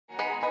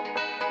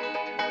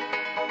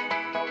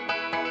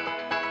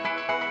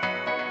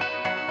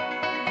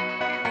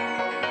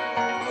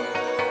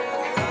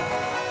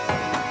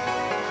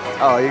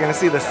Oh, you're going to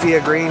see the sea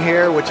of green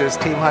here, which is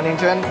Team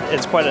Huntington.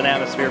 It's quite an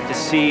atmosphere to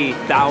see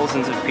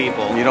thousands of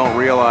people. You don't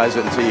realize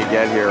it until you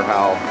get here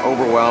how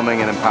overwhelming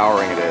and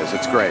empowering it is.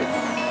 It's great.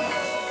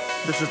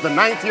 This is the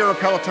 9th year of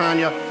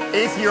Pelotonia,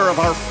 8th year of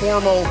our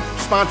formal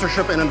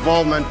sponsorship and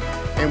involvement,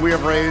 and we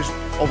have raised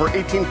over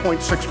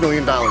 $18.6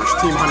 million,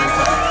 Team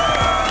Huntington.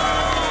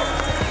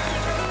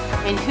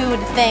 And who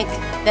would think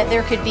that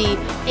there could be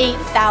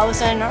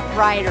 8,000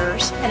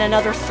 riders and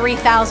another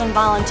 3,000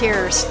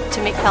 volunteers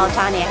to make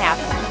Pelotonia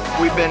happen?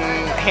 We've been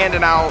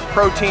handing out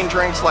protein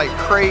drinks like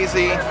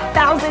crazy.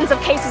 Thousands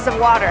of cases of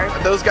water.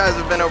 Those guys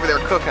have been over there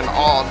cooking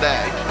all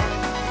day.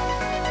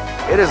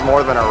 It is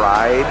more than a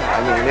ride.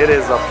 I mean, it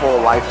is a full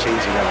life-changing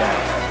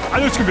event. I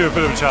think it's going to be a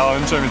bit of a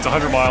challenge. I mean, it's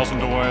 100 miles to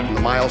win.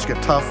 The miles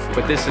get tough.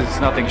 But this is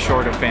nothing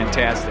short of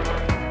fantastic.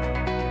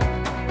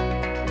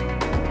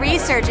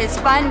 Research is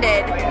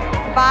funded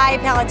by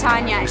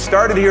Pelotonia. We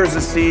started here as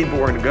a seed, but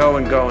we're going to go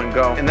and go and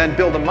go, and then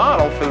build a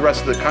model for the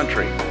rest of the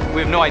country. We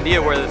have no idea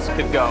where this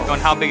could go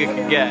and how big it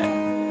could get.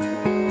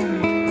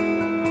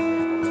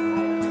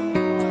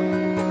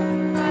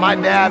 My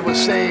dad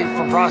was saved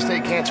from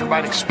prostate cancer by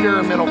an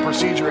experimental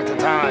procedure at the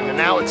time, and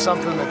now it's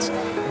something that's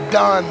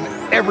done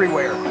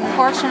everywhere.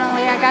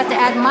 Fortunately, I got to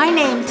add my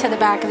name to the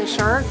back of the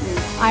shirt.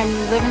 I'm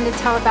living to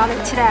tell about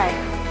it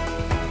today.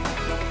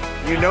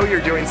 You know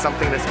you're doing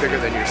something that's bigger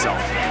than yourself.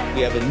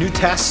 We have a new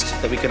test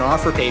that we can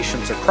offer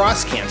patients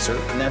across cancer,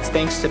 and that's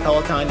thanks to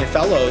Pelotonia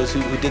fellows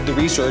who did the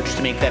research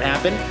to make that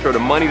happen. So the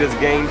money that's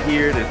gained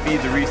here that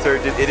feeds the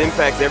research, it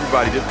impacts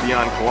everybody just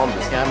beyond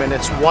Columbus. I mean,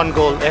 it's one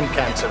goal, end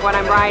cancer. When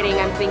I'm riding,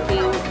 I'm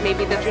thinking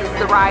maybe this is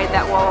the ride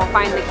that will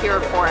find the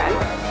cure for it.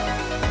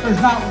 There's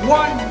not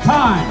one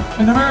time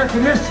in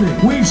American history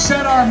we've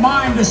set our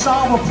mind to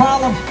solve a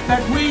problem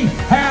that we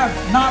have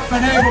not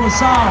been able to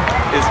solve.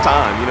 It's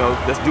time,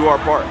 let's do our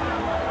part.